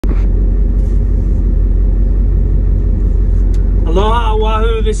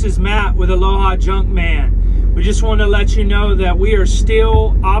Oahu, this is Matt with Aloha Junkman. We just want to let you know that we are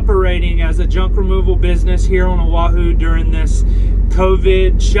still operating as a junk removal business here on Oahu during this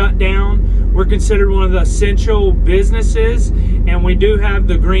COVID shutdown. We're considered one of the essential businesses, and we do have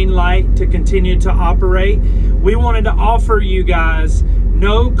the green light to continue to operate. We wanted to offer you guys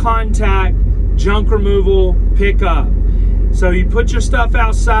no contact junk removal pickup. So you put your stuff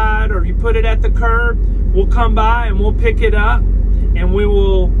outside or you put it at the curb, we'll come by and we'll pick it up and we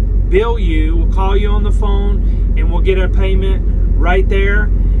will bill you. We'll call you on the phone and we'll get a payment right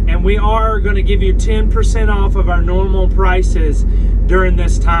there. And we are going to give you 10% off of our normal prices during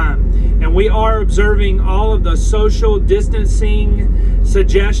this time. And we are observing all of the social distancing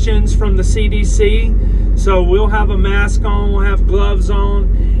suggestions from the CDC. So we'll have a mask on, we'll have gloves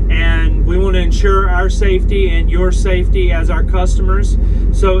on, and we want to ensure our safety and your safety as our customers.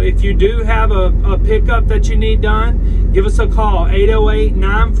 So if you do have a pickup that you need done, give us a call,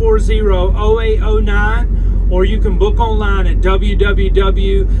 808-940-0809, or you can book online at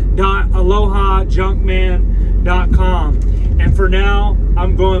www.alohajunkman.com. And for now,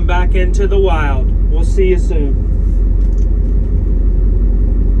 I'm going back into the wild. We'll see you soon.